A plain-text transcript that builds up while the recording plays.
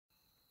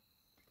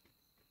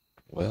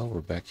Well,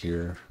 we're back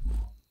here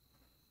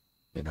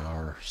in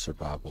our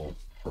survival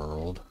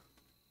world.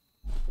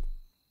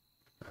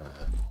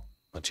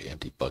 Bunch of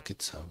empty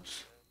buckets. I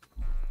was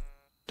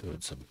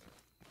doing some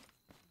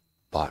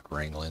bot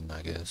wrangling,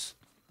 I guess.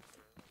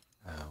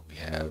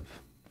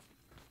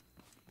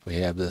 We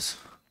have this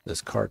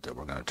cart that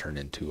we're going to turn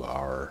into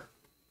our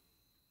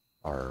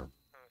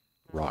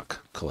rock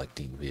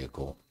collecting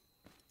vehicle.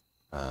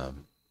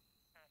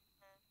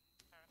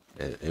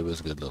 It was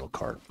a good little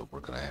cart, but we're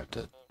going to have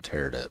to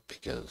tear it up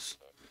because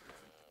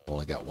we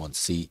only got one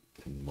seat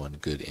and one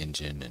good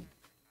engine, and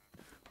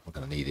we're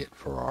going to need it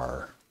for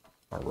our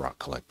rock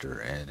collector.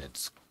 And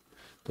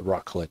the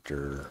rock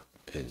collector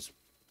is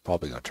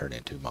probably going to turn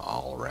into my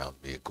all-around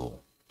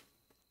vehicle.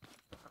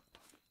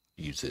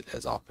 Use it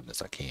as often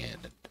as I can,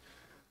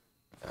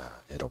 and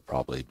it'll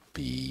probably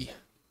be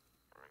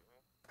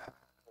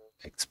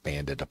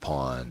expanded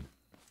upon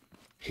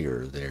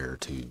here or there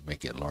to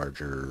make it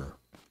larger,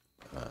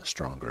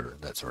 stronger,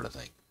 that sort of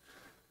thing.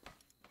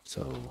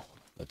 So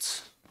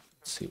let's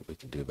see what we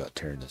can do about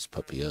tearing this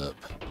puppy up.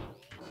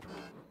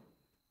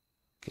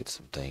 Get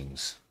some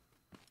things.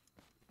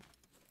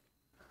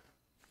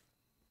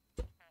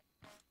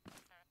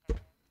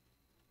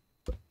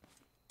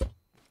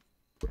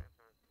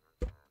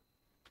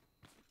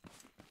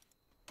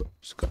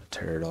 Just gonna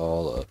tear it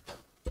all up.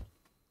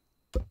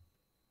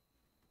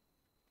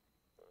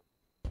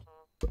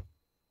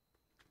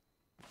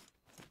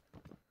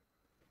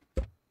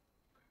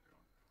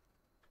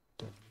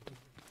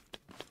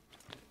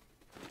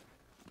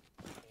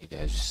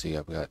 As you see,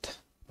 I've got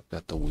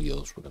the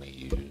wheels we're gonna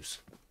use.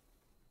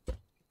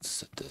 Let's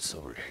set this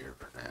over here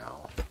for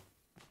now.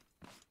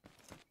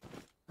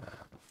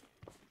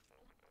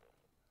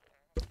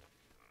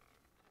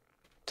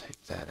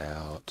 Take that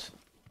out.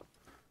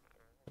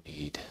 We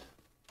need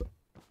to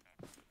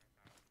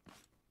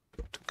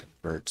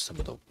convert some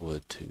of the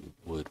wood to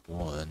wood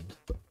 1.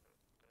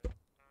 If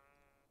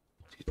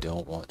you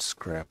don't want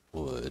scrap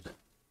wood,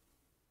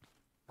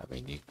 I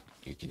mean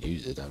you can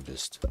use it. I'm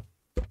just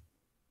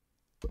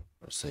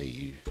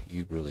say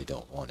you really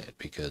don't want it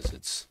because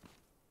it's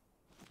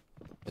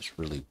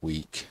really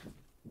weak.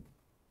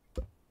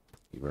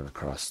 You run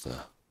across the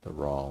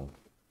wrong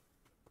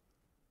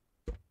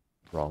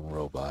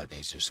robot and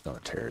he's just gonna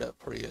tear it up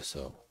for you.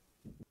 So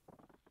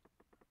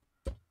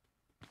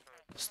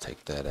let's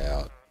take that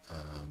out.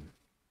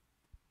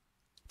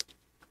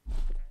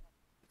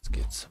 Let's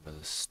get some of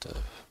this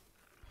stuff.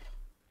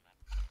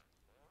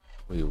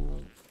 We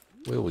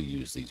will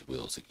use these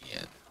wheels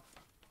again.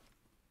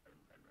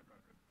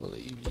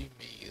 Believe you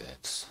me,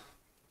 that's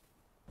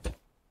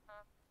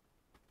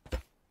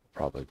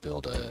probably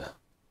build a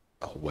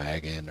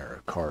wagon or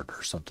a cart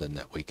or something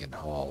that we can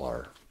haul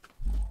our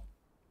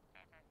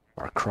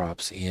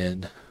crops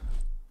in.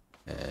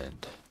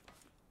 And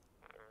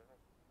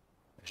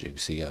as you can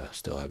see, I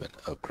still haven't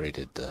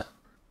upgraded the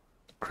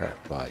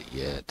craft bot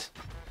yet.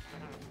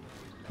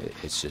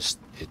 It's just,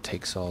 it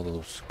takes all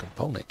those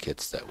component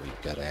kits that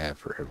we've got to have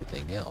for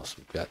everything else.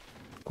 We've got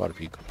quite a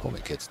few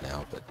component kits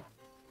now, but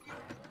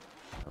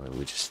I mean,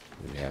 we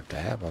have to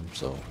have them.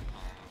 So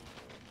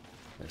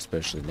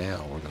especially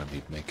now, we're going to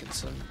be making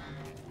some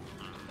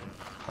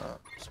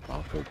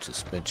off-road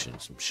suspension,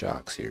 some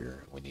shocks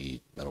here. We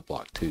need metal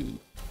block 2.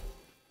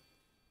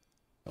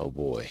 Oh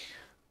boy.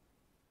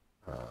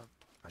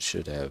 I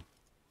should have.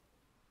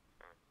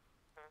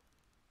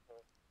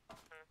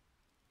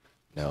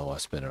 No, I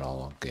spent it all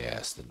on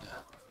gas. And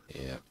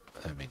yeah,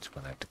 that means we're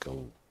going to have to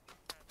go.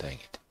 Dang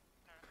it.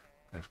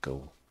 I have to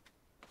go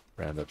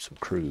round up some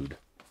crude.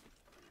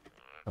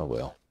 Oh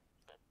well.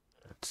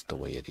 That's the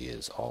way it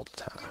is all the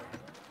time.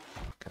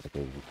 Gotta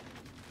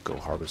go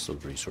harvest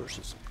those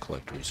resources,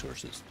 collect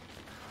resources.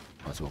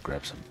 Might as well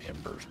grab some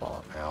embers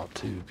while I'm out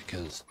too,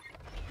 because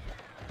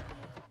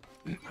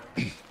I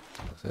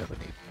said we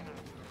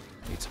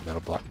need some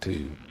metal block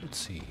 2. Let's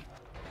see.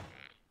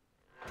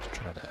 Let's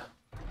try to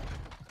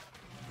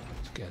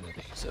gather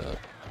these up.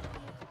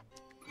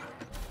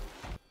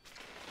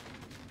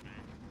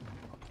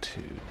 Block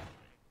 2.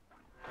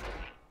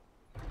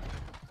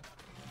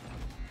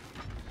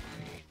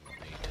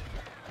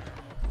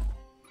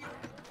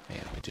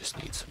 Man, we just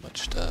need so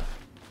much stuff.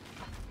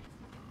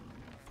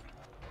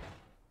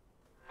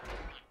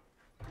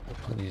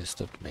 Plenty of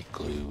stuff to make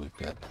glue. We've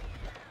got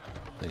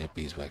plenty of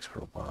beeswax for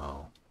a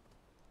while.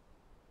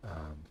 So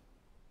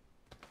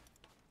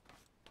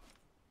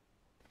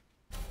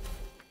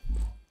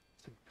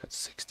we've got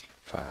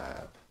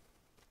 65.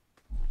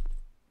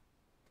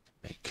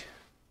 Make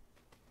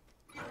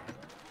a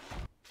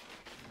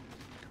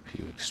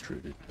few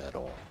extruded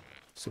metal.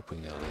 See if we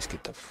can at least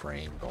get the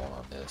frame going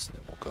on this, and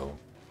then we'll go.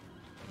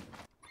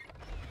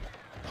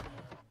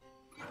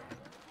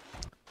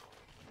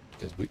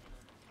 Because we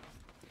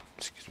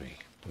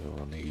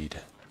will need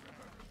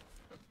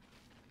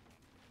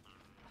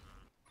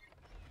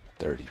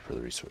 30 for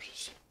the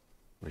resources.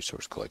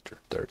 Resource collector,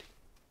 30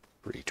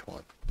 for each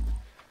one.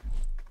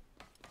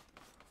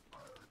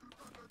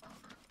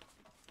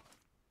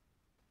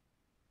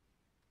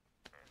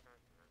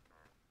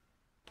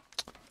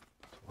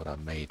 So what I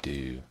may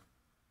do,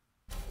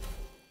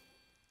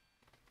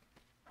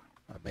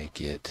 I may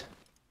get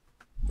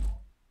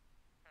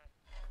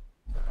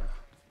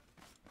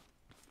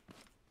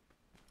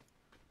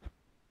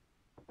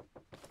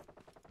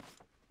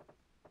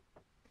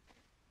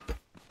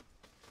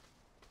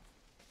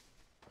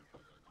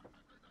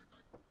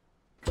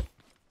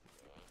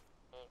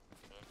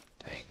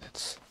dang,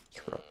 that's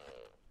rough.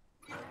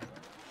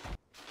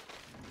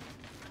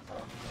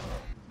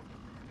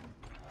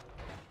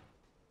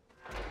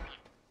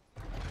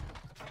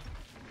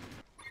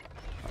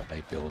 I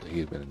may build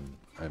even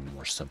a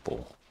more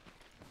simple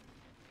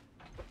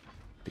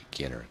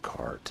beginner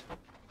cart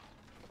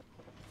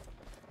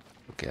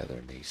for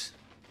gathering these.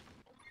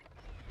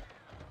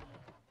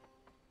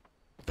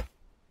 Just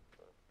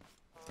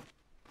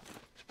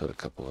put a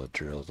couple of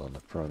drills on the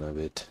front of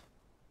it,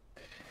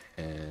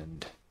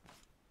 and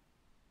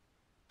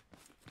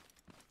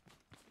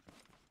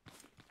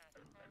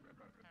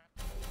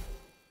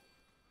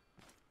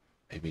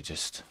maybe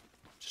just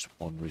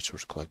one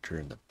resource collector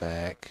in the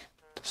back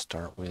to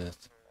start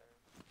with.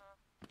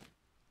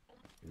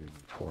 Even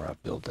before I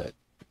build that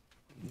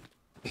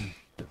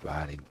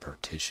dividing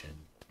partition,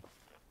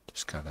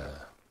 just kind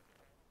of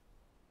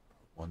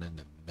one in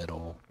the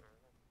middle.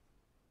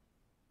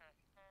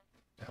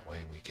 That way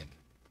we can,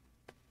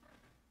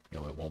 it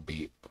won't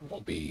be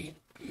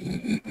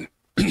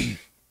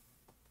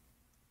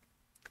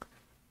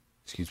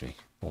excuse me,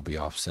 won't be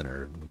off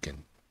center, and we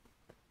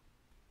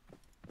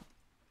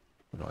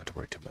don't have to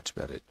worry too much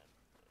about it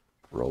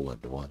rolling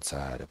to one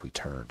side if we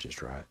turn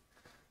just right.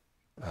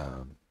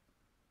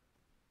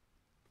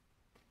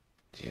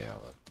 Yeah,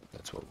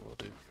 that's what we'll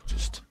do.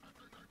 Just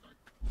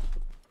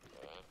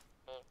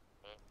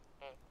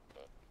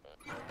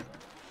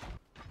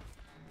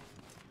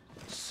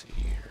let's see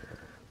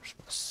here. Where's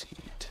my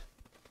seat?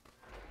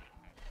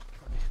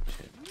 My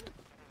engine.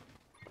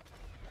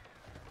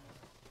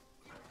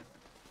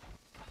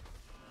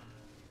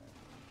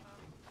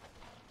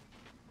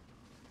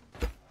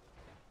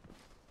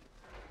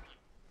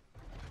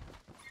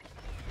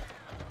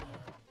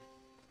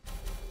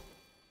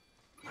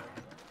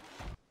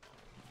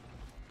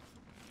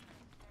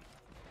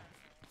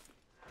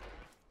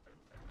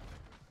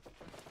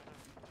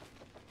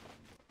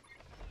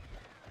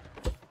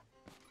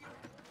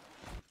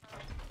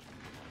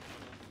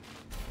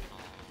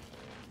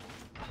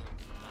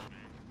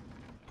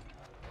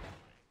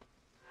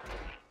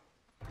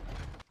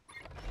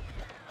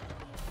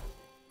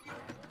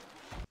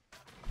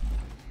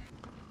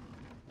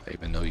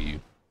 Even though you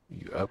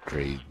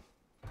upgrade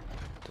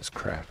this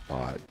craft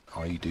bot,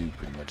 all you do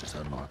pretty much is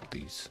unlock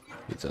these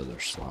other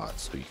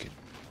slots so you can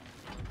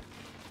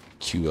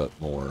queue up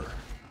more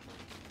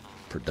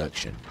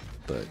production,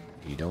 but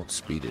you don't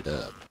speed it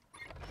up.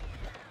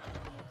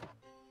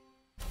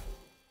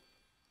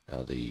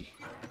 Now the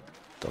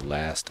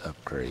last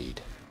upgrade,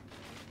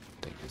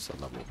 I think, is a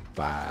level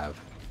 5.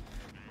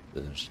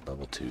 Then there's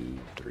level 2,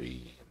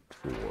 3,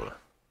 and 4.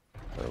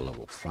 But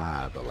level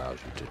 5 allows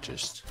you to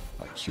just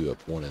like queue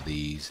up one of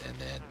these, and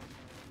then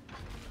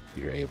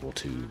you're able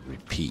to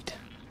repeat.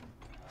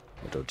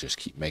 It'll just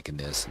keep making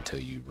this until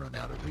you run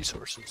out of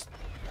resources.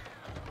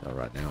 Now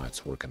right now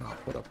it's working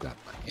off what I've got in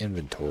my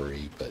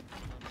inventory, but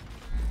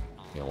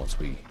once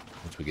we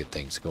get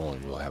things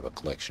going, we'll have a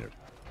collection of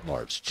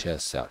large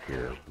chests out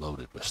here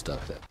loaded with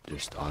stuff that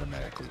just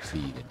automatically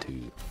feed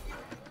into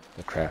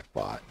the craft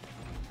bot,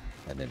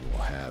 and then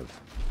we'll have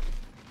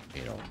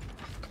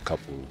a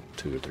couple,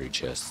 2 or 3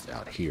 chests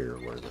out here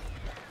where the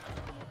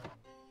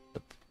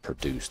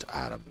produced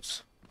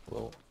items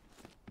will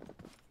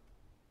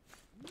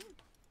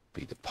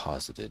be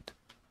deposited.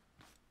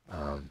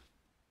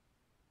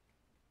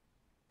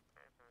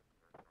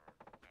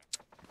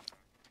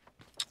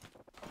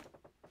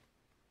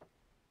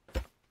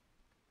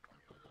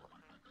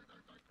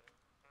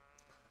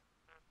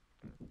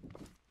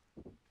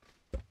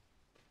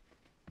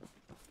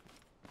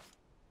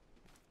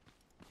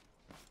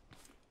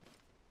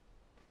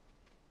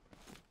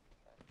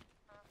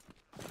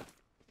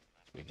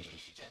 We need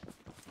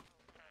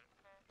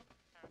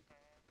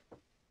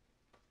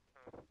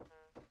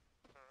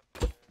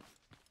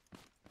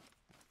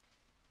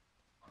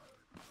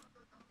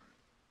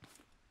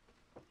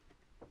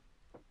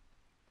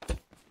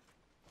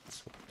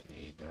that's what we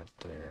need right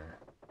there.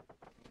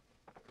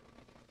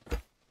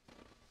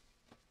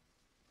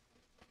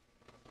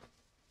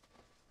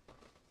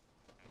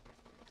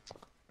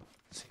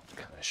 Seems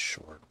kind of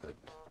short, but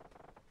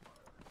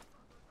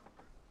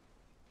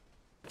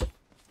it'll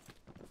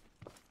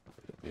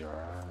be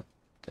alright, I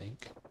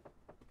think.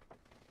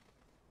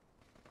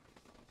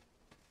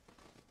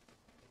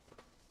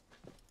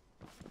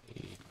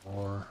 Need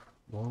more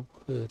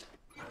wood.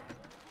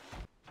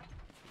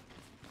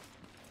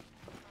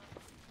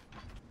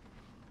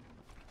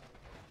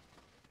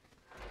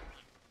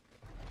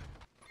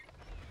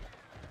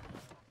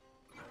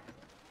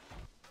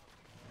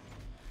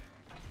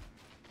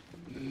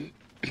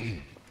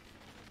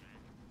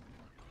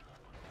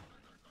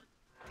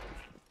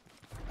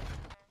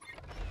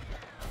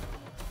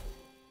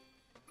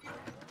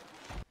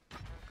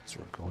 So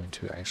we're going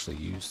to actually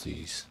use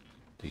these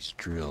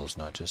drills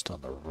not just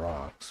on the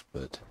rocks,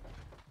 but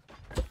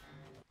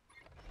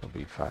we'll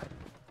be fighting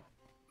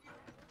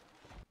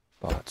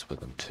bots with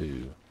them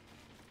too.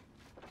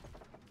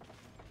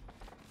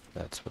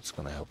 That's what's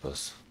going to help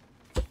us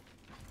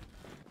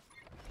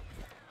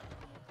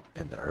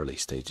in the early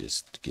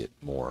stages to get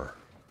more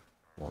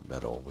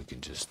metal. We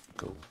can just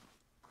go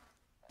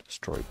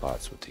destroy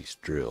bots with these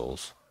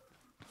drills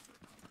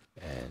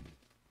and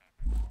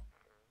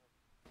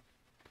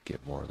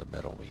get more of the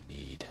metal we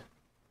need.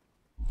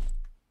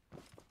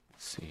 Let's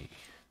see.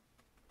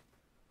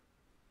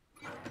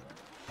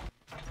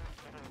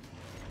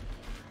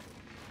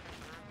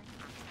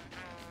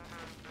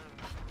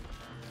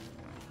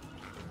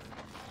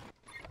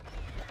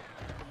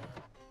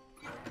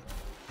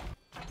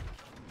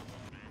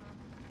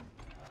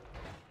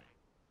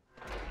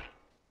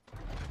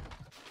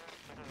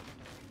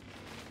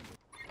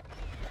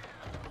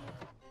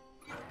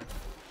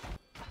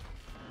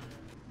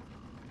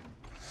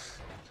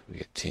 We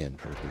get 10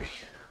 for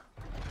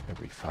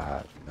every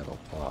 5 metal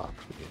blocks.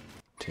 We get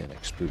 10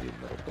 extruded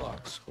metal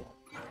blocks. So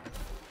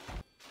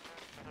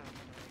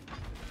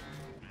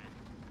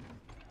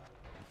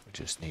we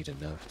just need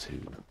enough to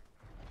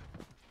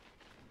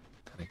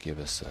kind of give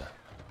us a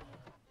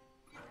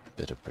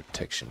bit of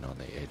protection on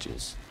the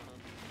edges.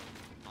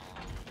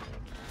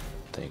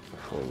 I think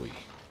before we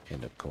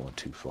end up going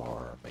too far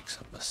or make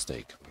some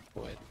mistake,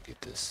 we'll go ahead and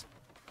get this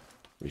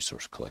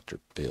resource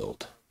collector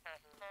built.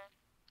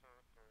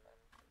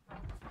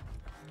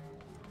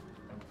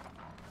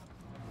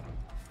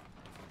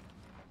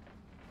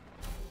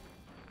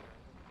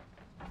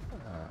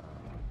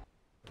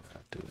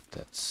 Do it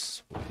that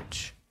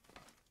switch.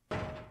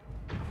 Well,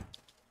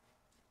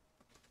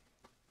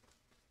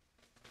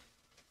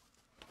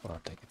 I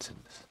think it's in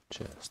this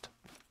chest.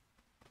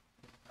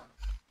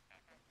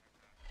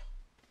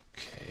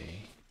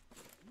 Okay.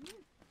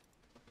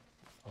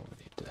 Oh, we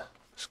need the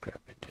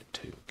scrap engine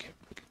too. Can't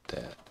forget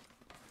that.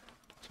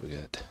 So we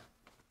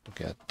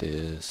got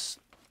this.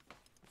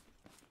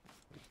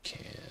 We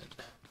can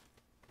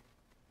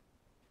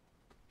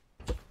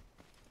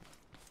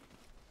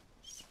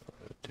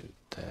sort of do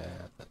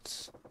that.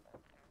 Let's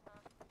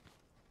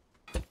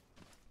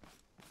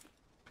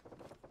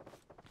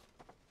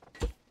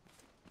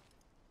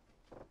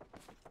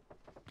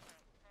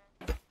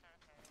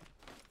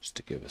just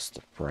to give us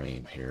the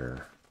frame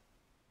here.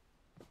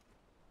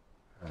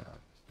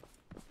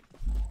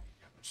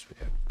 So we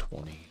have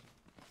 20.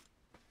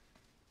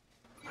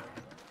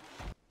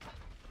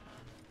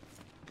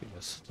 Give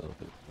us a little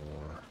bit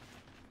more.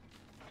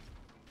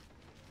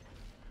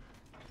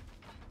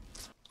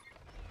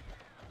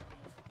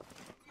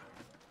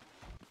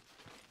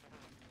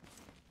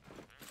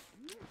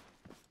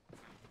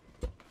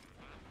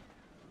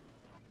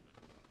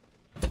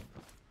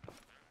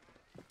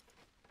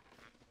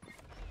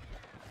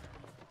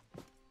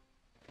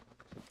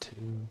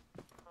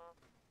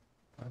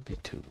 Might be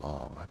too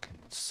long. I can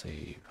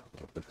save a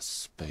little bit of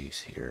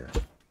space here.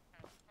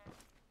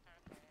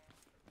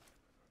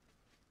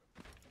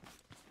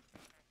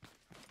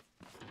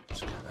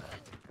 Just kind of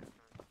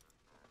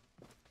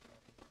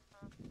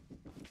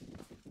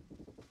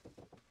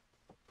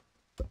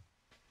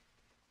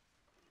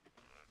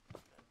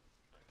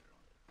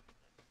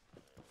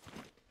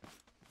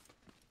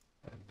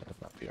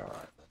that might be all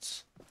right.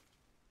 Let's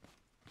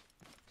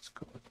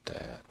go with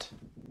that.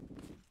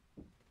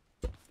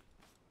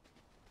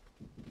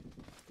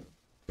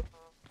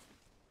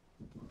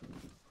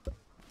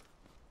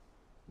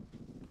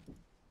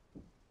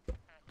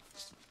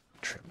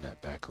 Trim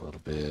that back a little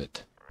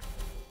bit.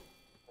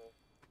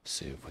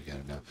 See if we got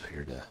enough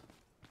here to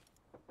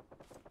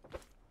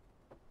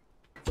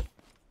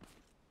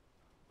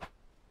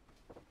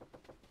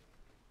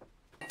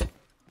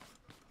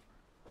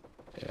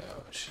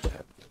we should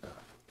have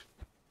enough.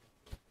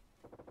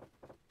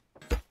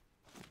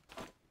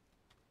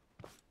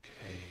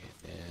 Okay, and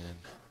then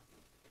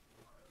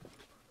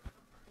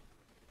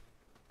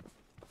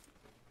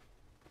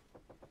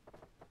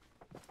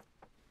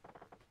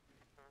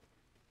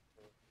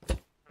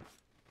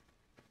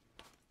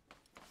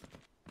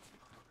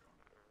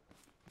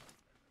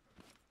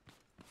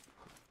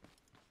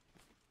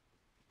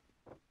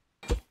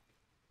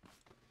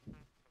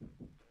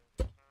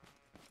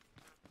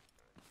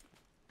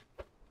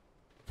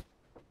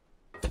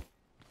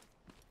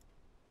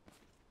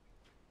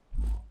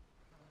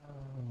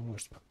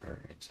where's my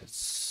bearings?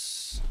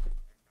 It's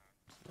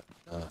not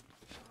enough.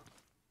 Let's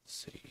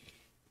see.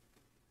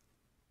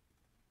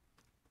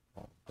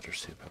 Well, better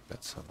see if I've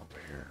got some over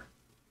here.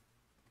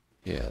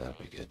 Yeah,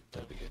 that'll be good.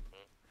 That'll be good.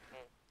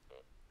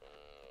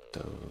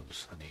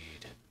 Those I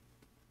need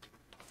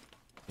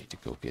to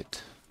go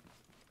get.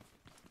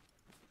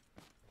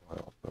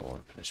 Well, I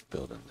want to finish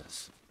building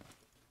this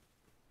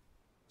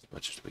as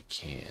much as we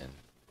can.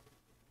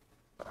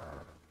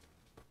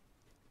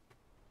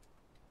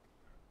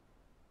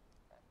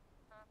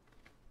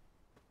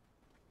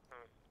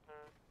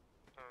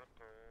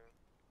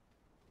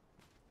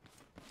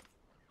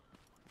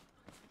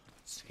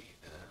 Let's see,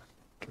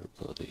 the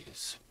durability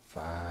is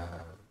 5.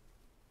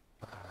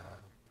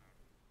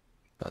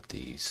 About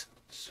these.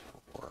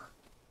 4.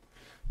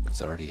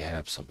 Because I already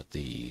have some of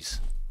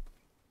these.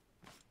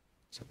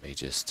 So let me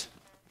just...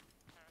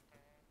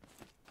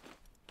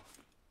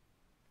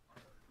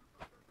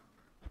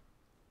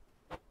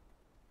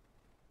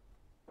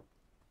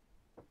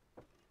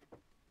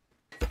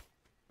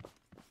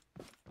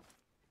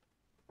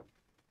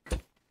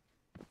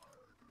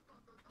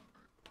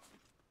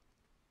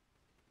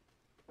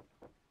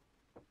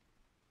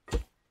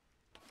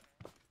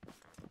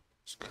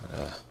 Just kind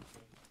of...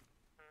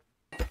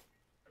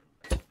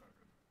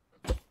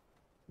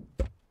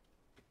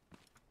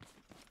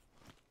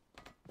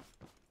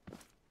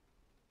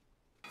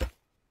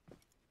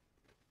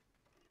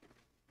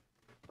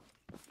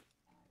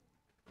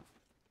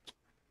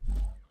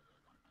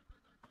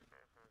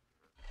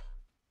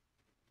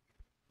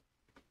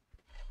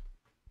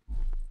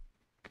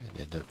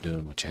 End up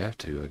doing what you have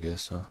to, I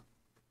guess, huh?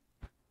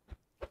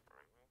 Let's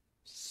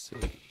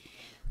see.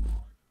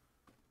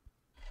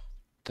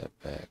 That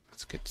back.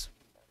 Let's get some.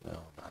 No,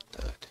 not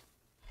that.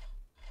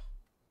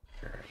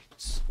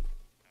 Bearings.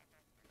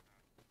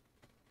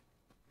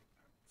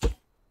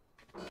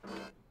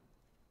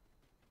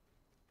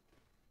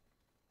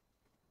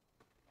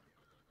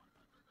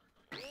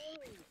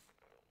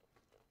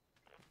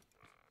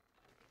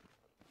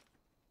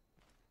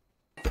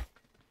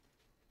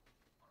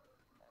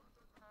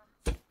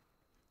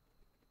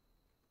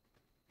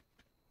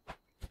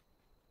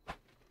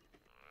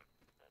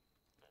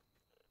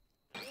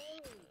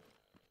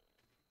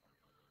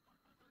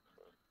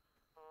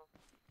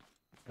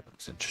 That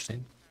looks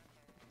interesting.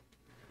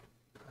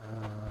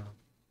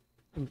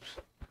 Oops.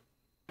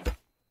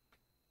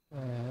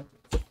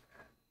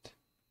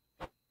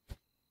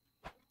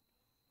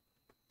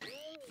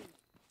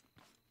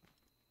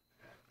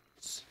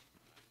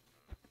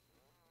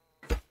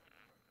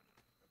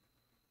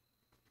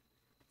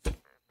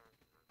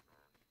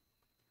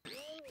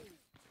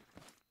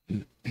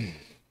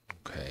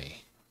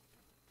 Okay.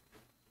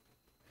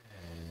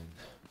 And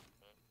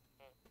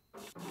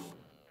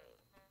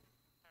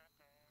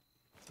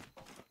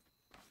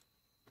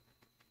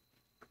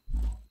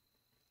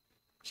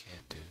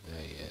can't do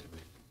that yet. We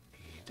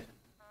need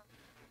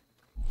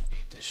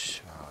the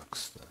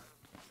shocks, the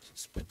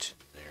suspension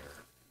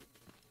there.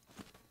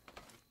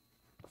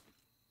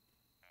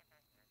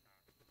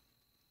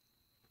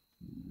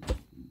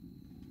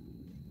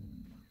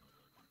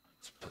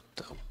 Let's put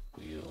the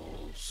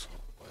wheels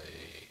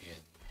away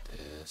in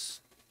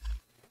this.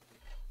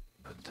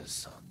 Put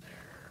this on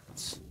there.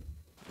 Let's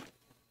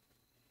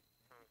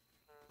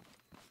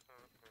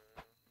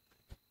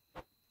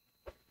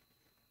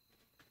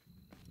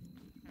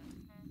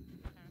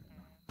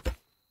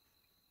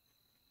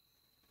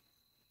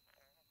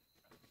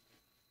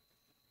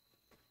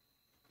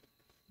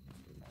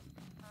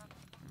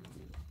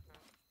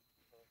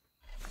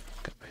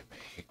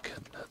make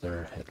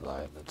another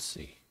headlight. Let's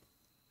see.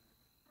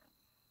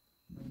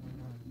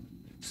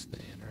 It's the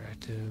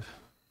interactive.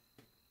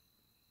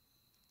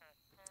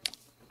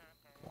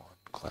 1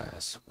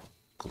 glass, 1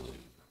 glue.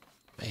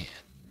 Man.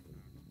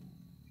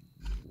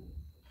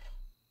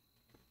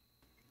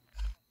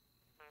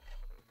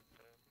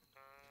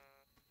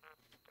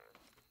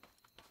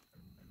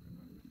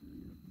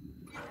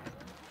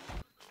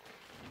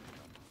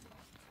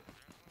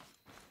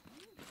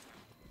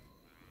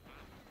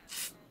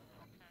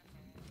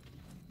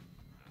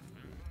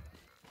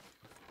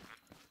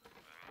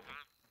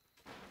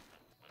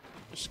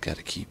 Just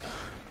gotta keep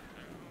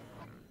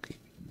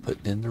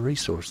putting in the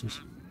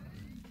resources.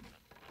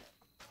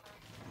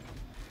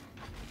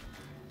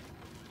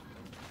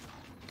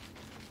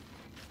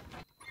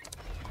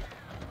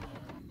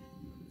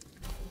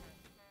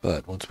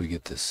 But once we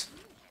get this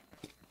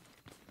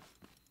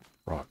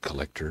rock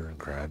collector and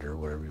grinder,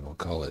 whatever you want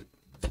to call it,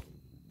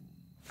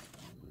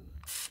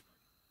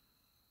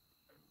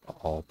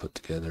 all put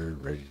together,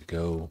 ready to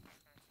go,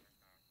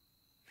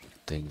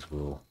 things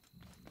will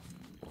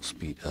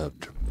speed up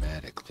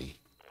dramatically.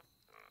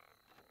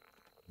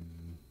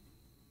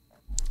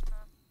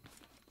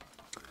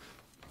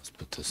 Let's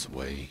put this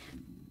away.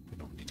 We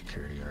don't need to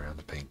carry around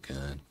the paint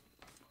gun.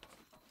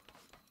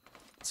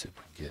 Let's see if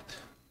we can get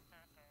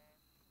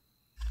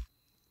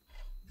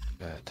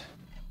that.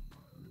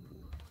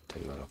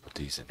 Tell you what, I'll put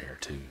these in there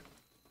too.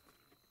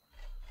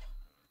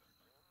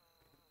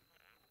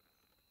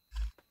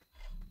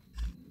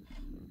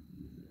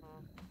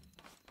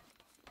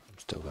 I'm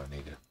still gonna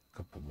need a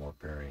couple more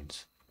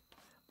bearings.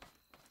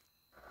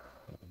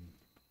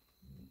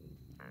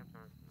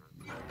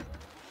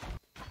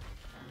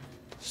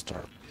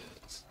 Start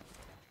with.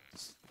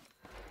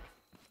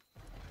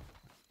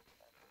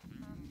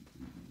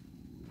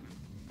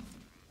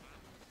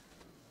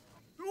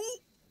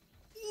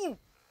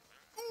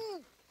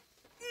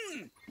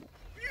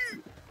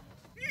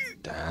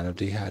 Dying of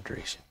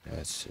dehydration.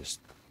 That's just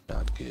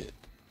not good.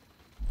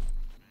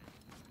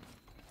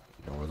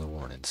 Ignore the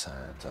warning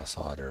signs. I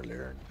saw it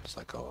earlier and it's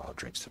like, oh, I'll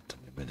drink something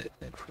in a minute,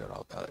 and then forgot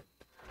all about it.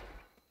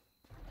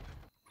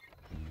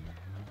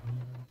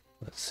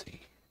 Let's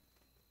see.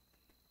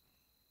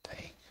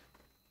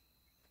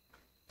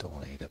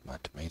 ate up my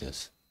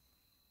tomatoes.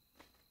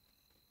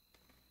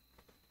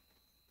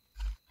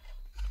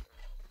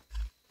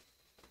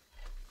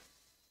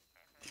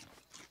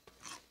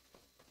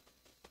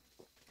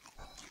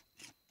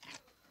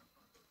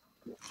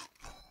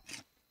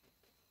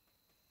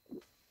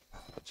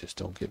 But just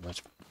don't get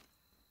much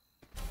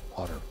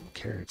water from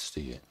carrots,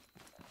 do you?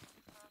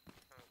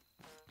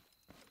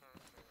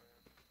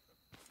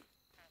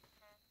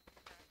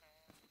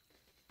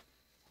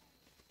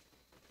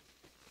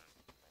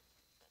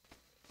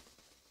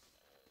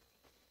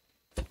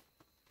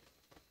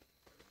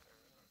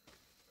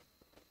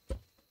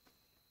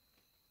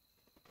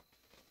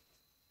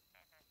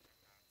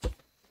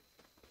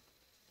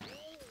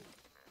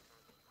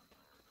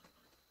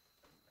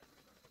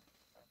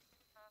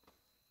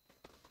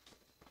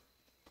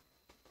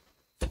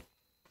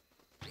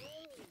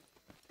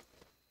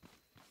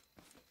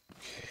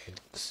 Okay,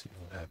 let's see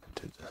what happened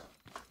to the...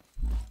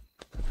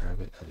 Did I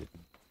grab it? I didn't.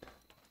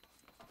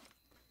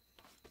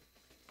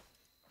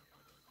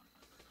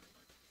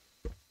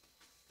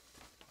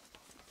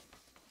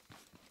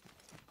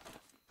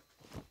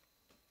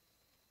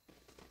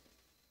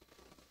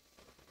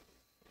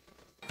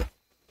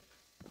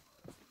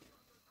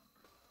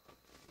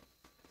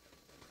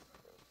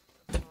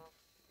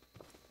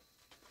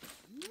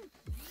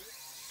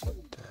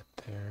 Put that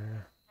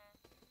there.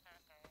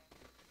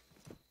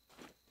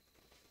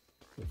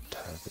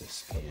 Tie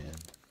this in.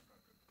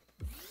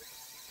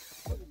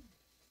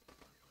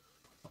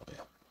 Oh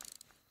yeah.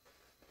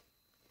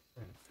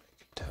 And I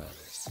can tie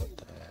this to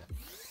that.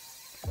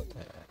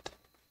 That.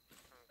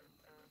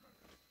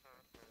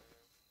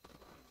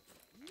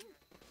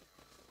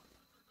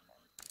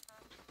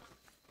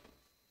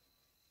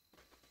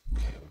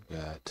 Okay, we've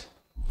got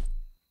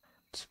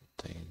some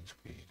things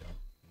we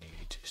don't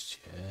need just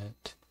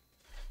yet.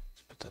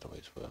 Let's put that away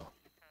as well.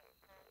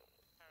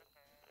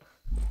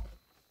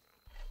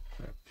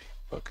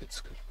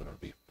 Buckets, because we're going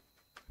to be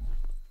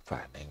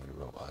fighting angry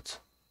robots,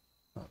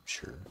 I'm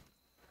sure.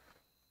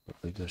 But I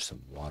believe there's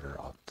some water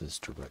off this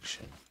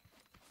direction.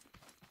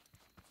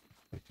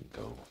 We can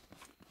go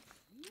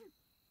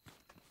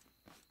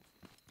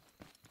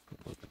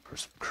looking for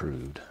some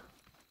crude.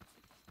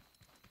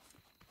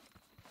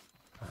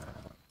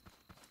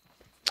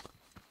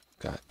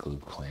 Got glue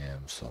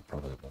clams, so I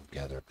probably won't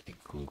gather up any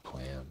glue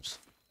clams.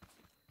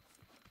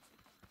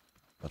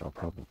 But I'll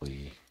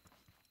probably...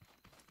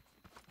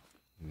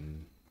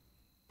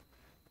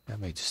 I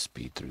may just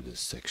speed through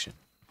this section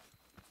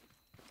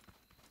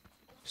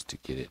just to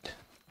get it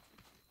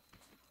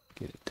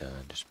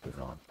done. Just put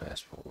it on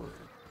fast forward.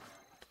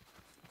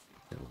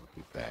 Then we'll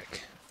be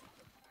back.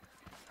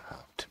 I'm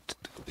tempted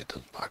to go get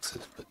those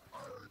boxes, but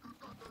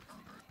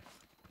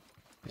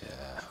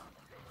yeah,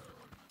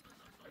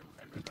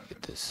 I need to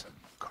get this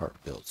cart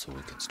built so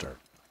we can start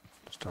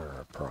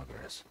our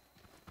progress.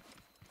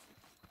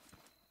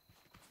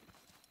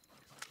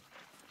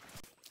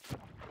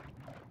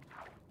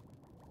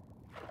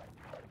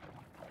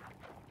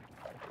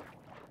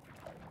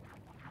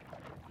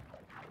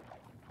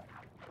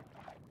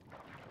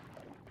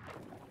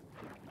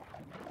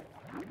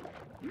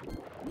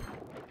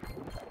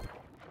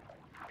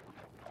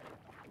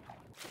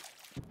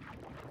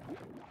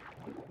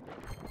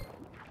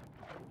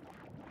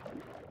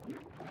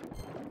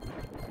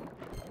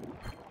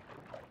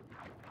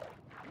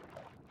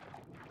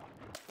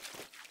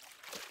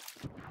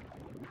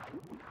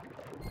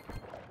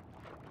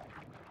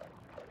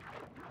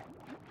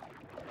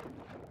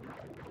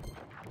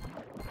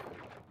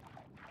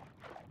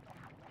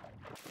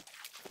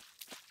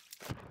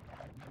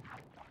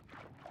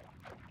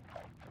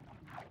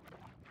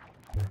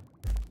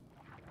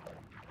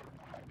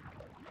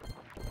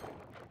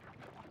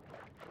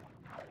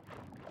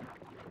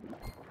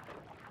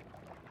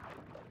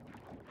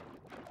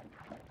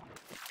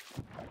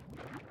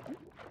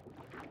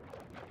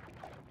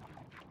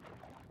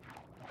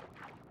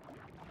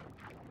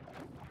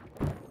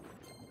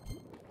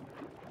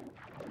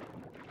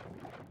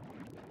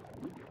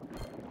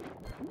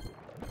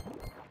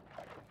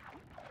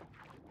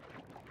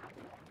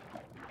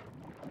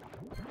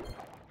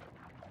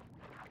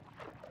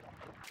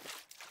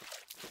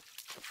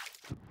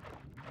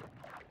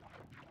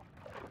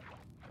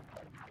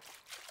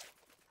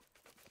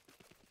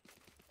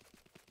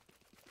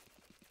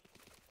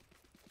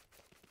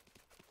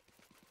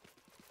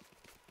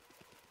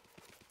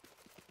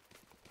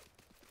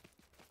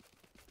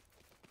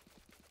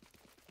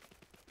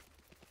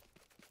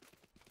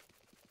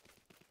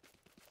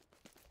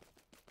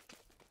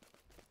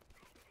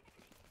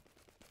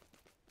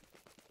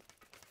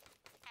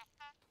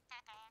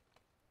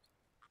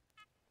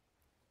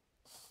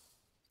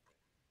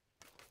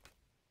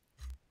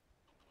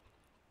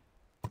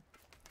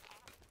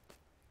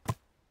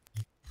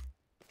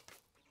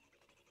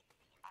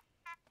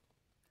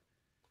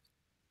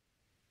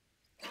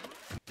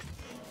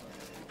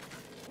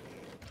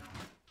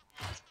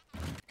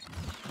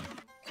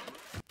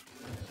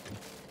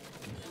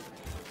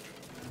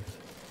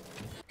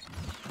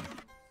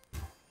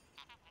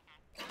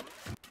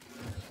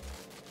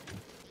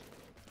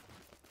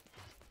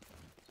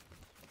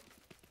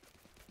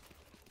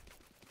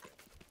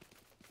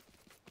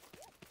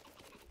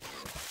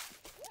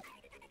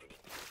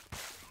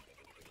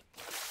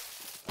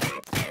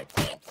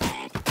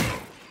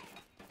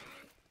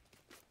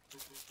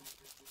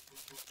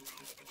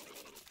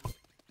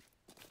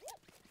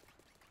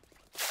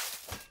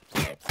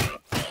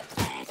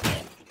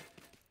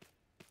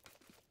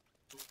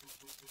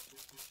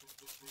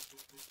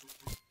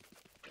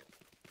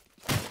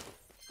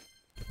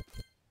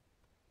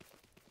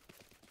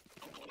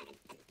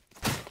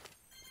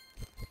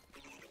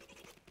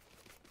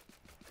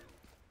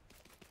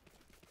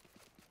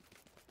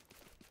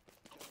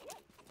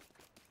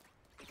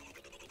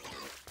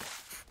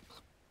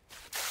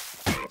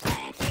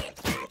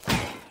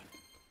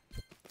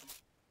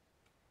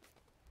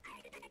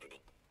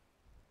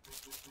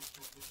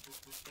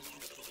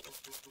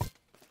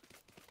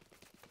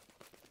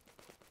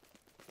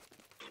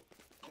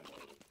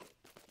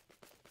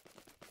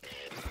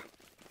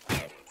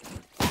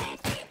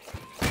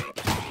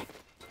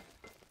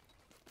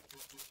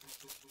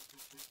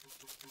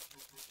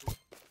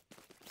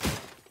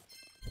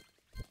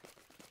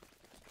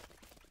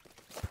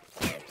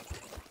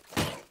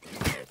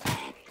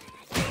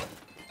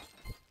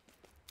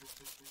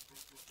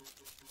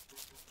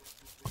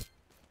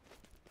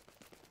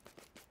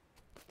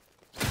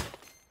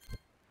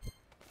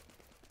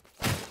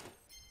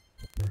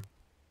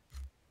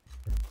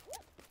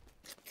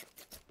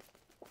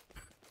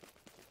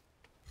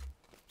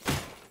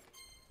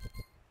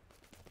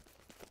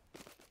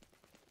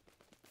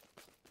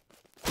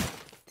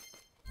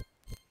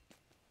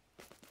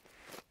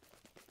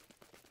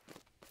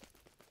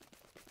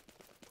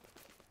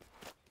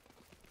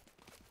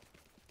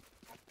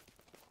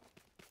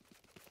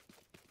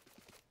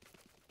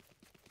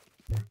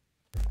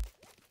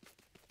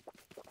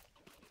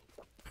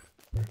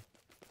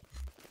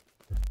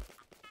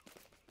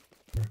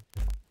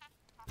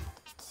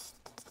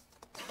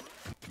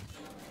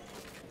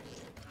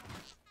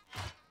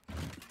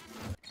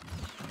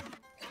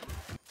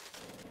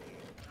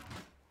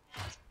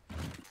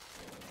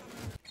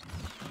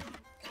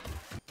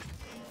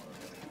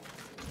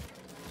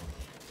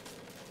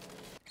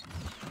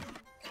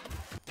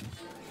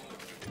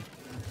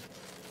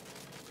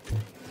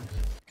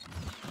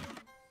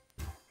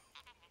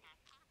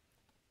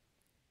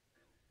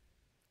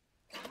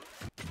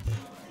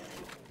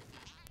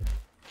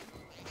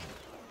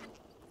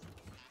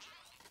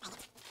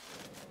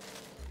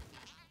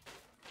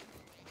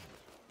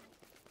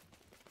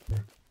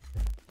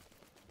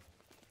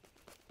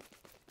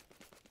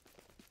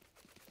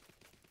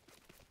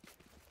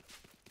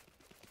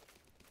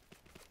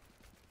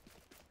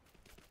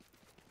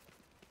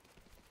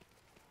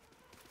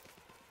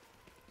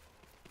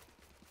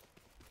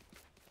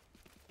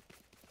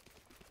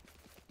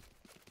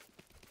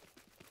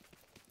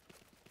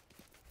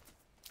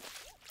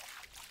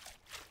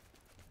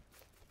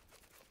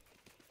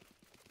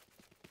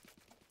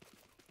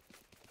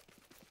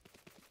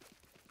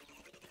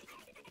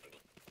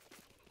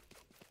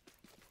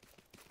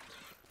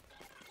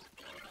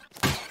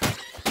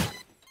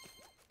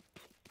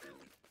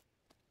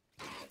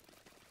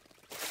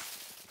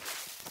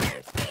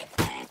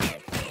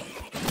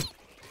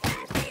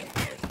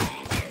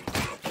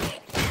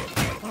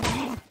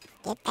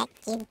 Get back,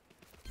 you.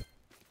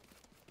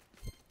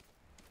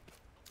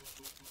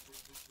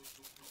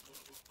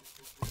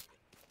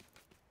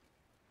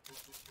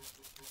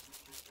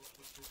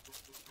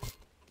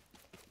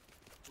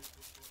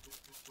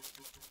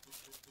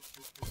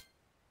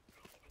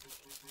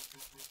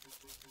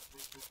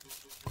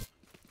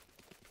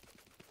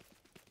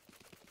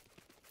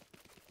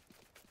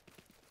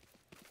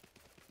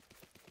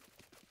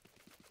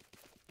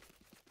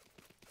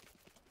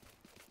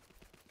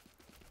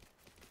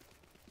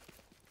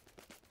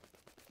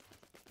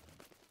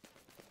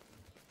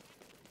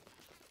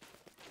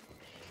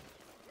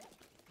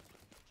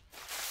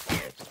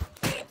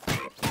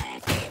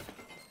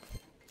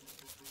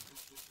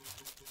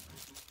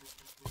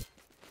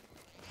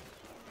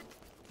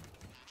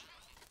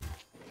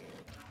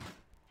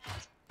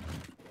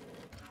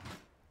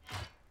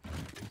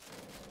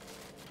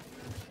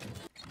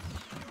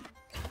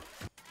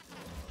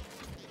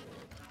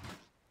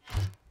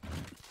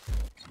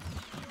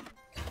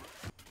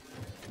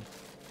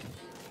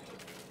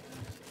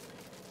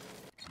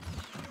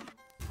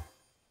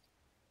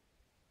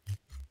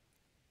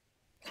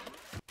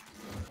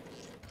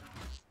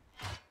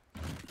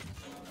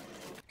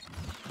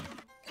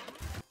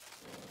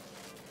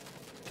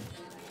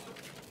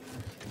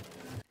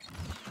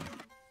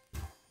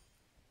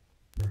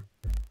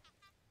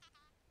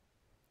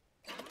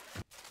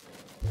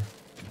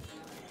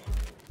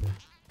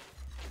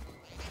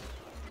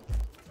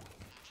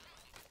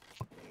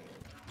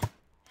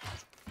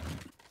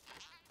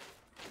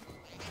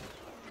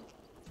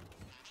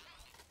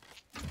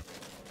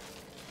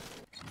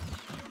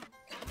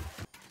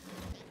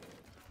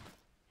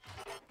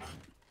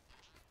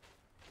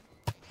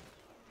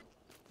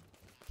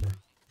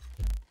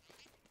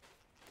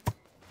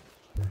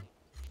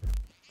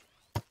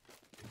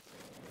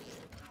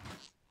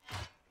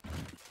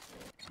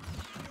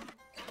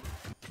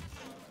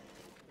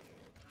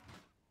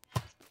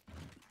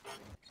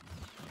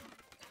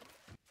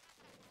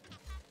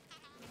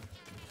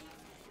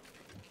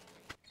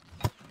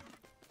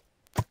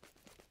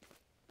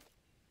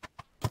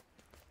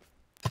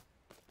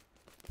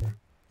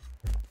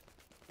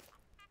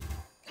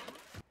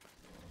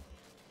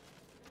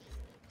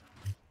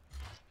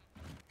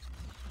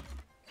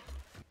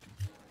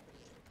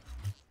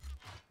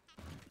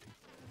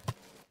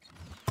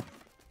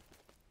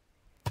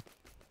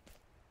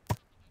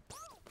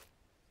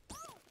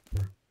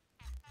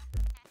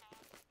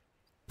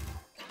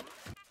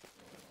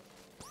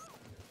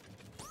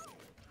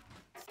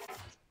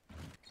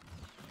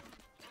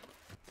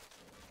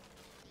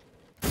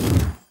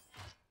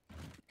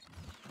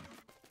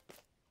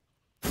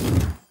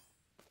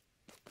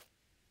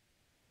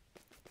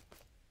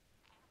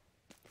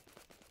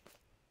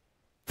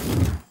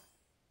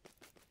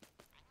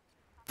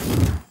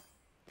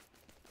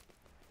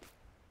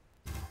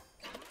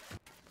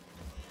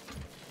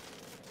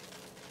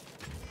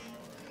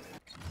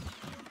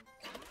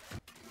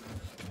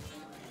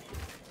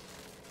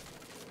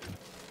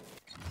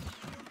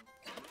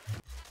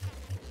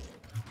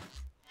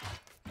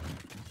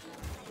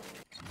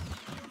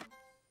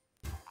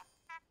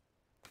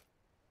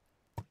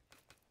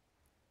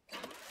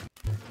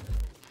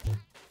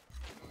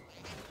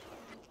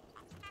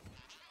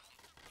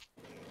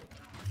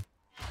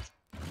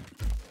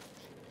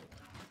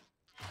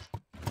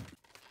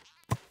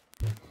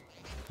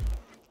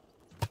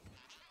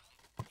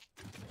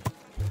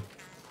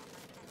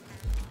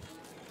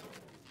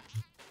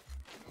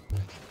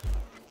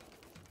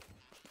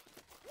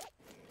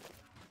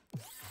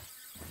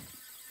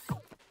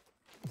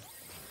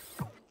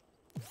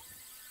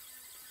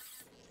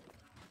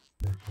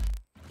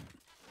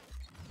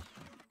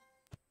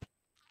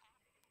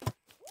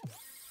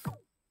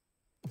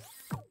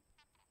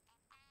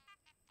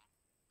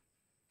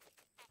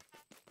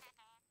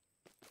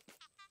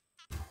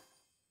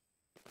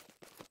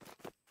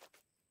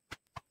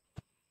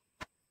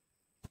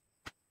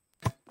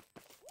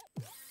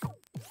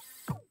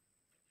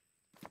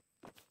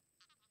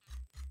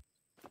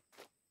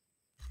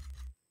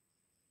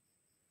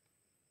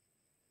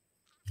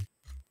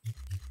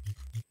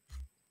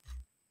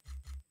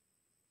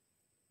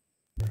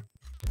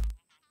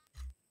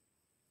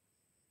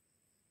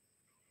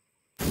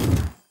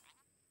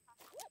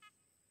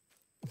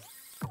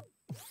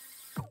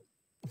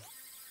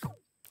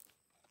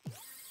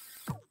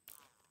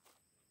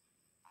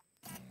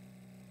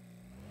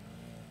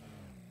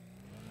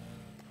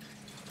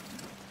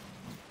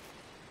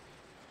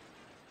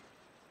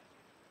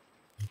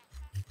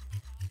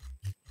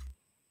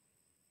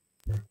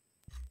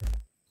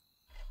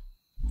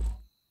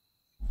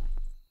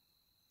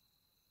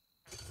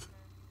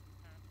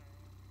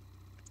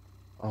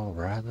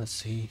 Alright, let's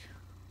see.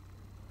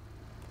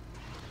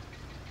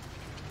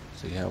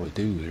 See how we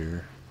do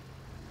here.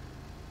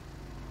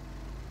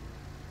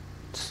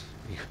 It's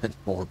even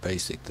more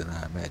basic than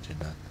I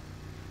imagined. I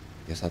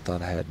guess I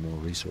thought I had more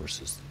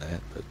resources than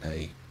that, but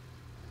hey,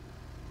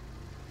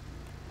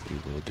 we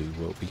will do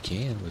what we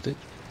can with it.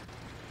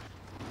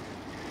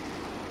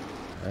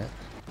 Alright.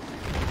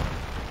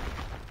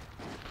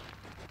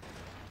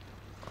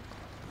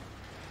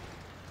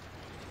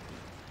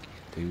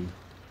 Can't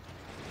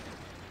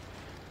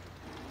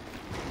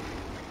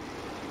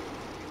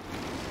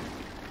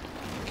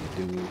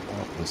do what we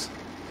want with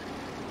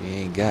we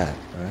ain't got,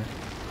 right?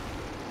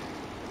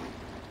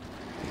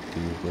 You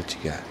do what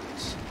you got.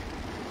 So,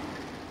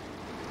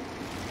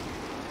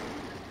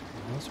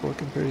 well, it's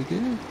working pretty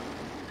good.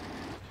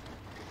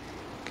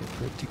 Working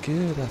pretty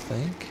good, I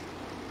think.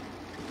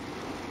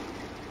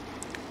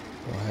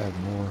 We'll have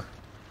more.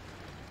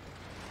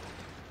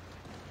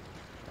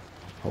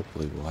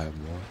 Hopefully we'll have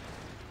more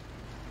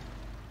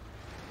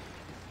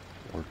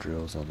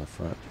drills on the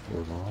front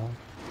before long.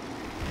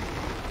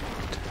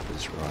 Tear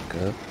this rock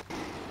up.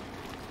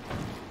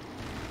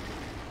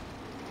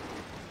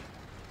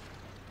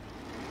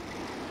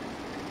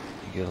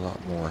 You get a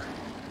lot more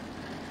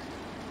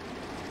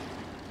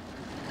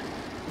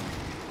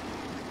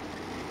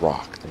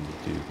rock than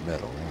you do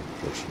metal,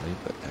 unfortunately,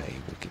 but hey,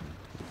 we can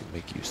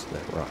make use of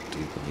that rock too.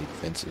 We need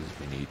fences,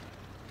 we need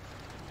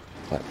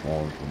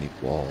platforms, we need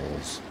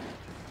walls.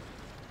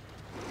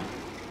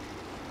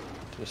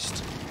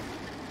 Just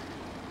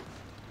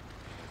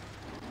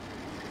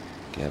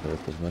gather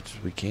up as much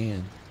as we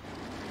can.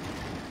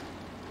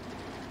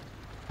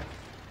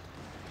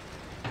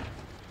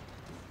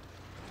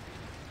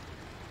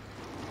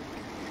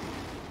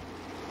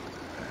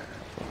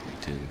 What we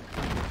do,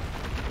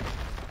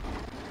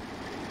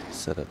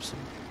 set up some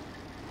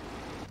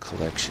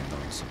collection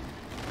on some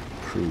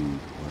crude.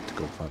 We'll have to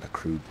go find a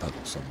crude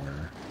puddle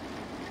somewhere.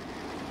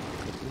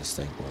 Because this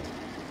thing will,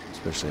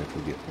 especially after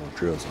we get more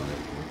drills on it,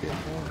 we'll get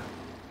more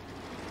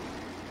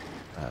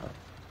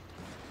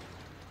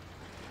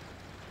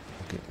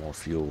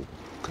fuel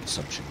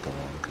consumption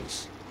going,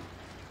 because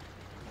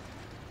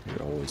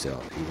you're always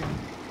out, even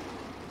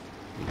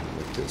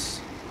with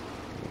this,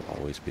 you'll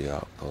always be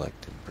out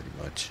collecting pretty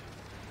much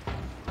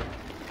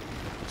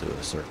to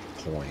a certain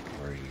point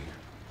where you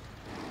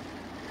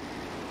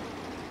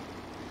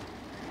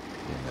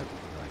end up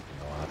like,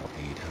 I don't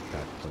need, I've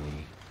got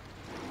plenty.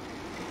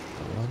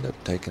 We'll end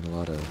up taking a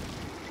lot of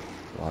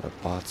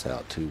pots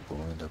out too.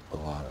 We'll end up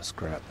with a lot of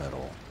scrap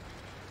metal.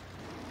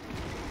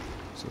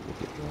 So we'll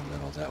get more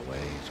metal that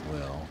way as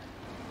well.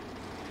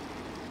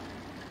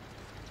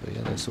 So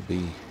yeah, this will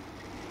be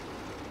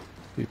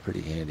a pretty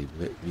handy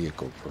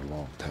vehicle for a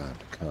long time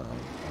to come.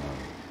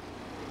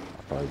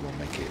 I probably will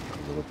make it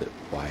a little bit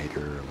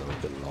wider, a little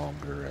bit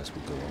longer as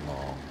we go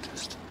along,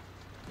 just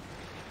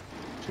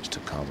to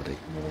accommodate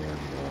more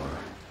and more.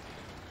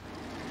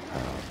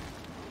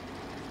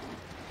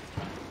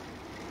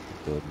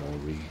 Build more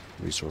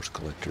resource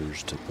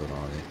collectors to put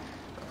on it.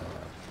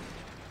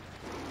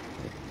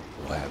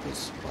 We'll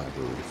have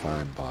a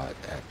refine bot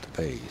at the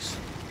base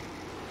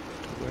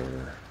to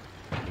where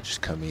we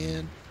just come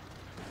in,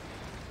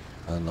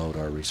 unload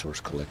our resource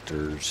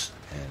collectors,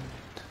 and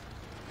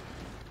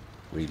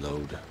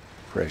reload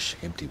fresh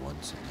empty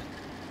ones, and then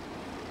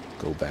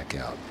go back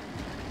out,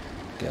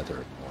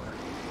 gather more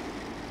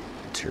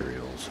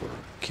materials, or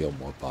kill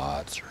more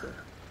bots, or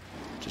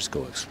just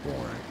go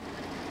exploring.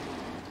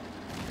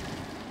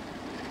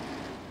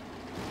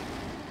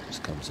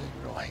 Just comes in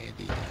real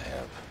handy to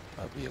have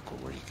a vehicle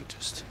where you could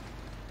just,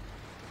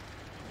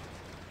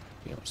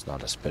 it's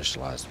not a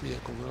specialized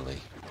vehicle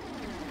really.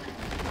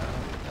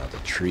 Now the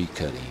tree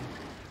cutting,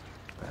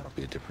 that'll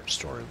be a different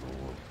story, but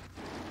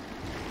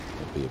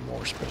it'll be a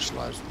more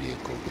specialized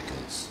vehicle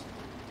because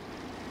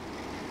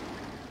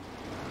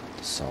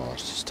the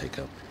saws just take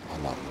up a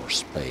lot more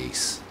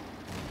space,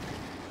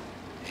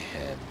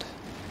 and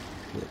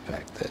the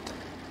fact that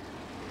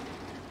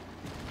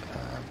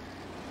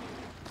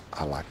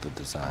I like the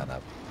design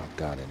I've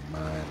got in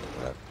mind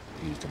that I've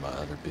used in my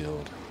other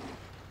build.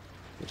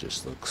 It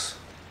just looks,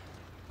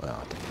 well,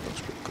 I think it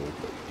looks pretty cool,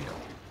 but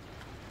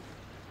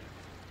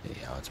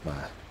anyhow, it's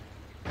my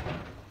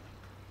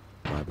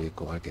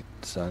vehicle. I can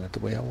design it the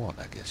way I want,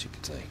 I guess you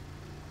could say.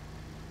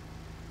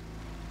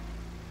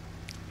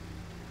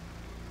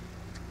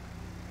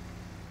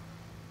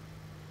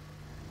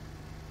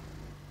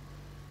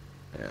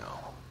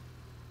 Now,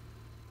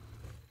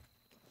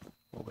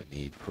 what we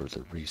need for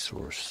the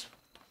resource,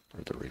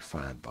 or the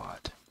refine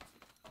bot.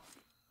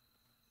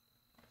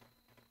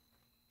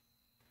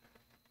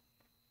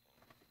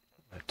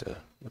 I have to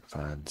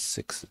refine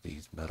 6 of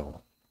these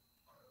metal.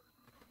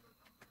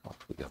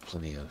 We got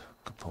plenty of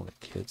component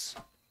kits.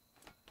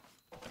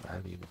 Do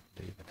you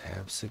even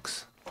have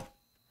 6?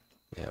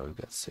 Yeah, we've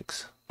got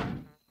 6.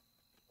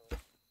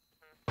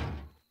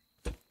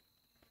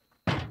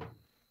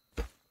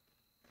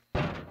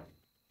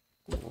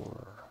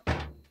 4,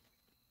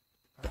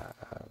 5,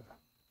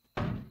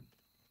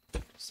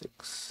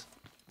 6.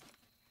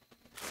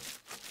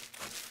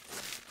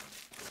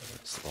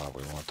 why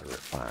we want the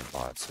refine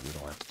bot, so we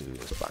don't have to do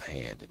this by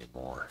hand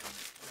anymore.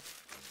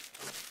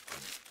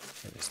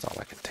 And it's not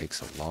like it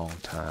takes a long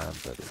time,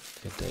 but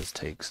it does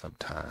take some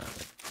time.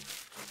 And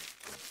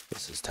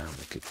this is time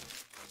we could be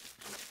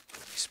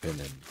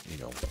spending, you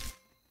know,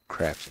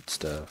 crafting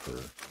stuff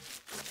or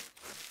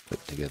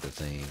putting together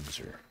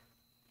things. Or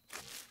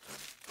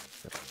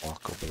that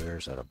walk over there,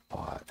 is that a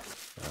bot?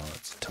 No,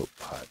 it's a tote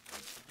bot.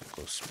 We'll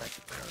go smack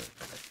it there in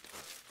a minute.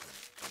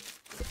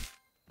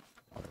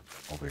 I'm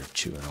over here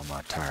chewing on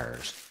my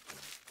tires.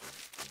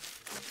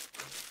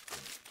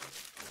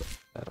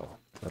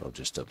 That'll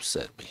just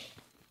upset me.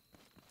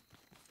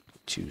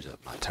 It chews up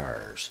my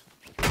tires.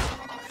 I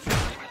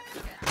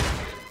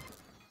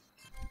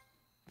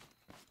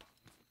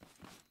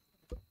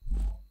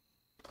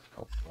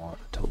don't want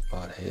a tote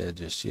bot head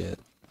just yet.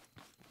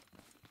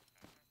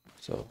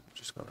 So I'm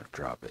just gonna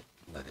drop it.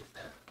 Let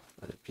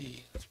it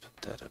be. Let's put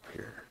that up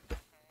here.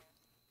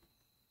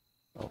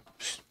 Oh,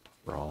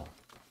 wrong.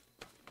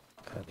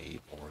 I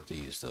need more of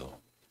these though.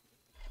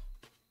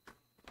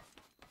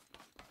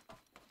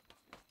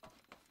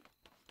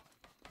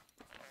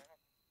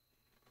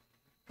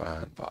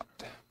 Fine bot.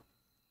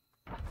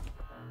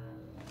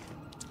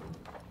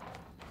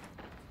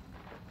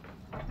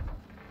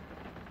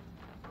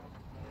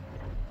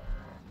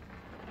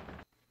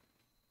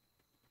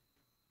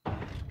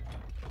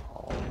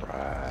 All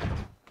right.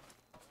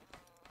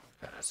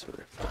 That's a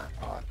refine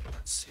bot.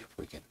 Let's see if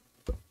we can.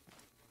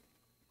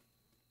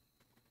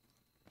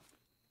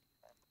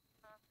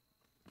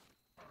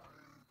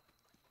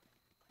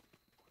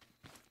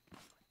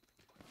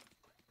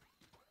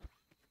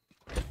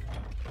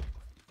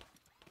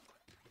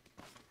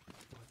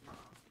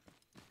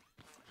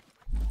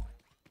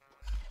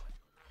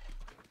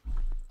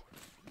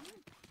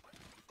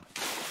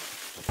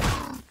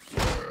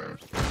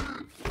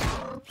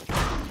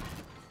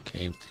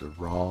 Came to the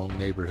wrong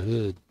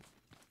neighborhood.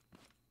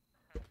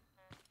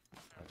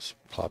 Let's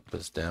plop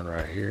this down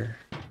right here.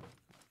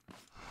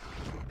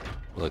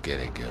 Look at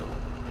it go.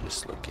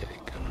 Just look at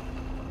it go.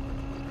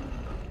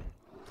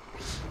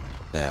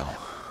 Now,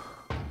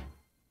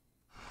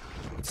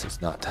 since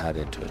it's not tied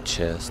into a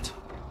chest,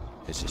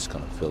 it's just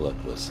going to fill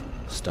up with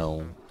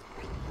stone.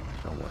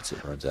 And once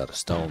it runs out of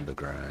stone to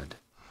grind,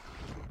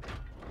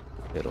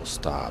 it'll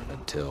stop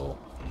until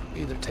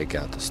either take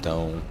out the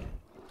stone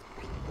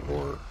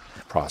or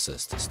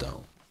process the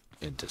stone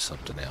into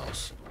something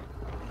else.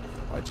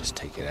 I just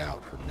take it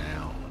out for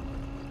now.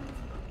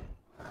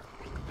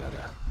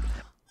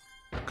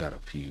 I've got a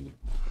few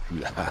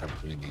items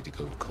we need to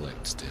go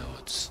collect still.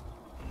 It's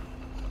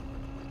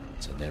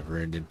a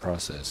never-ending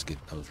process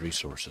getting those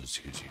resources,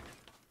 because you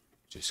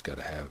just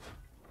gotta have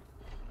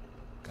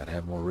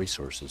more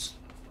resources.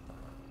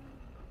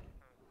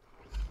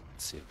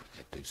 Let's see if we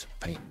can do some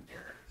painting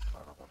here. I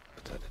don't want to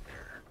put that in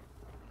here.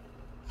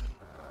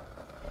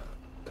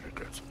 Better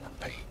grab some more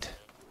paint.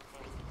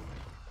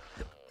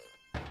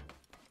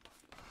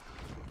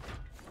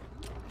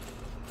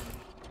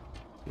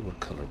 What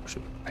color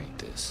should we paint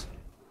this?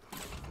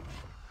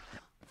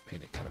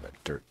 Paint it kind of a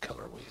dirt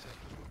color, what do you think?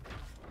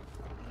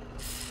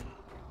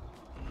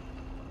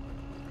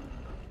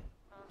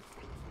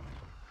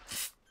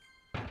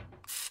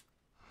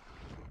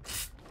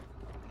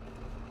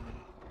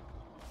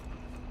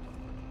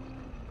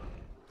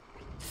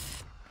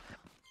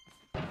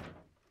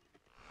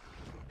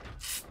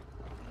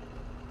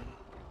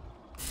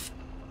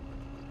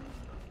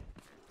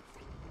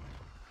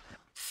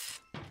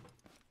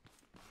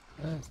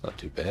 That's not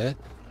too bad.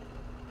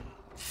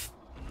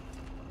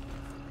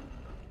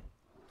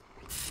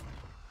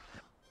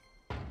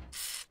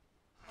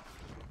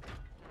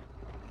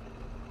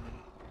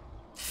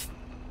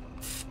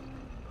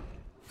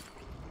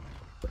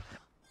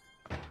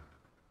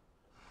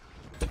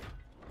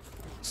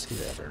 See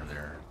that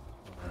earlier?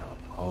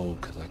 Oh,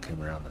 because I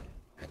came around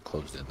and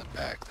closed in the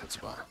back.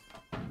 That's why.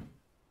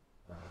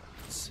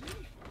 Let's see.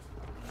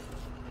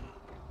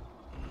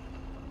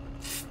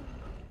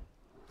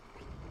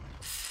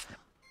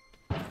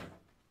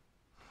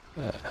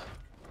 Yeah,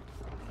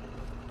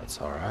 that's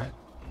all right.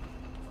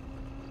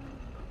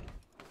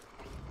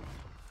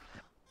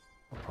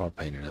 I'll probably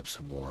paint it up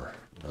some more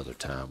another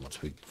time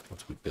once we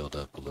build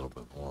up a little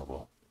bit more.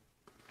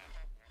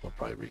 We'll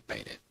probably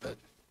repaint it, but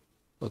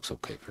looks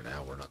okay for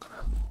now. We're not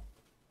gonna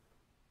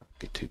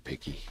get too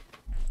picky.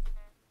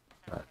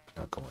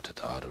 Not going to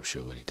the auto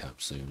show anytime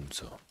soon,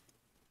 so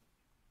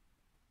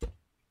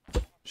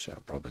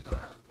I'm probably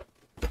gonna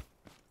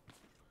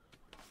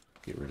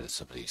get rid of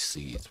some of these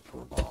seeds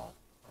before long.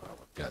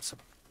 We've got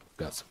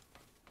some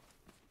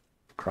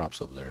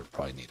crops over there that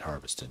probably need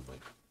harvesting.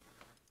 We've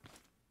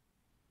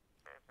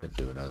been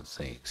doing other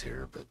things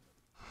here, but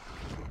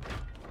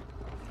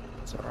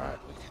it's all right.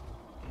 We can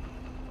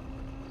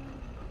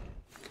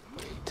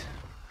wait.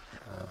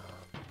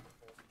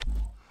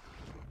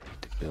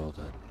 To build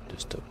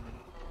just a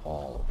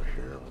wall over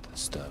here with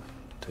this stuff.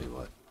 Tell you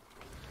what,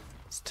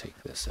 let's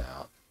take this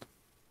out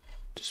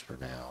just for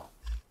now.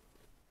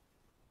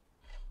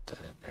 Put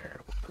that in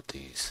there. We'll put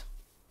these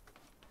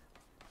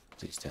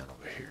down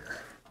over here.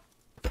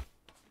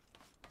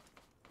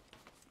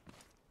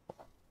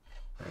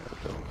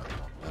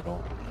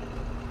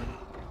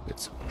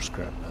 some more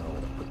scrap metal.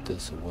 Put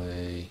this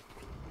away.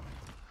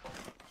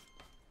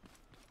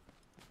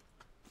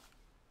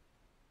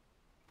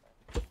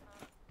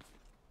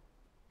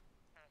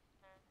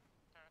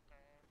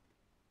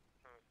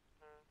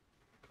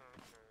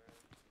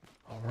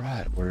 All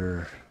right,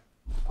 we're.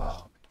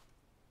 Let's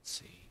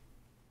see.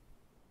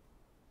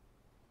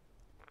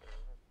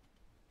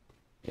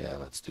 Yeah,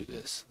 let's do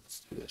this.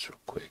 Let's do this real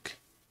quick.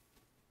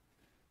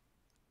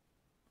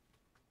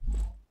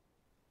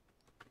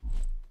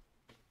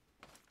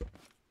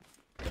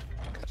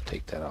 Gotta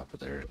take that off of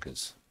there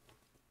because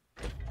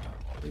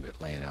I'll leave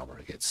it laying out where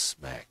it gets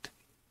smacked.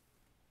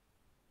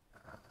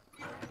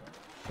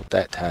 With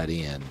that tied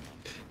in,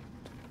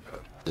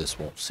 this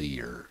won't see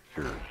your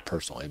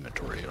personal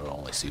inventory. It'll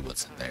only see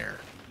what's in there.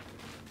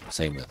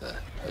 Same with a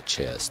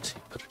chest.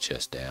 You put a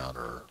chest down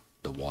or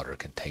the water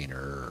container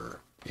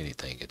or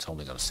anything. It's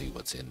only going to see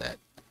what's in that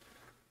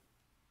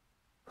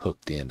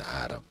hooked in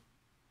item.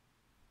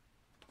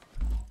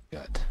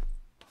 Got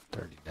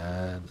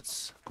 39.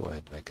 Let's go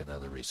ahead and make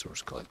another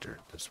resource collector.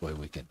 This way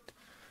we can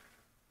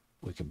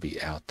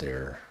be out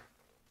there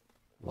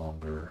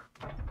longer,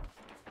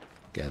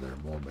 gather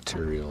more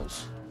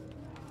materials.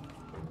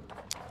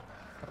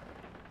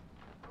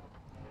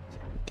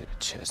 Get a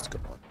chest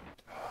going.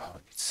 Oh, I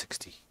need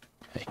 60.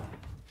 Hey,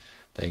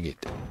 dang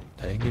it.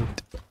 Dang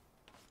it.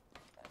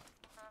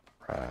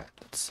 Right,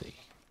 let's see.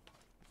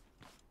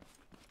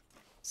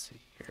 Let's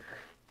see here.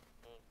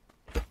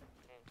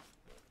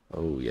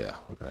 Oh, yeah,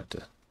 we're going to have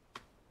to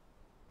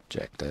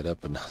jack that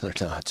up another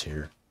notch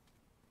here.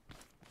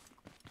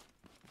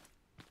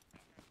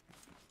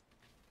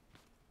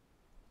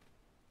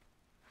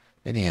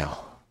 Anyhow,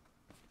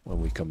 when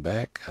we come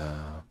back,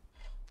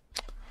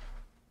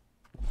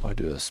 I'll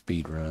do a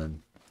speed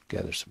run,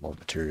 gather some more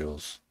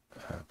materials,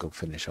 go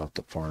finish off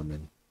the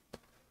farming,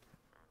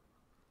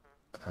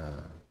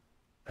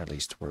 at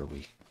least where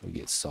we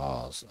get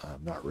saws.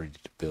 I'm not ready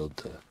to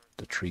build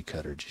the tree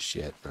cutter just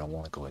yet, but I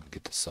want to go ahead and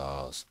get the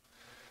saws,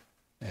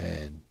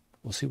 and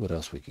we'll see what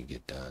else we can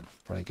get done.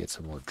 Probably get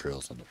some more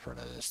drills on the front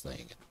of this thing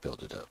and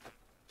build it up.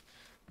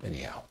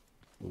 Anyhow,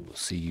 we will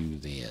see you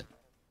then.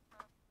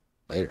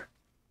 Later.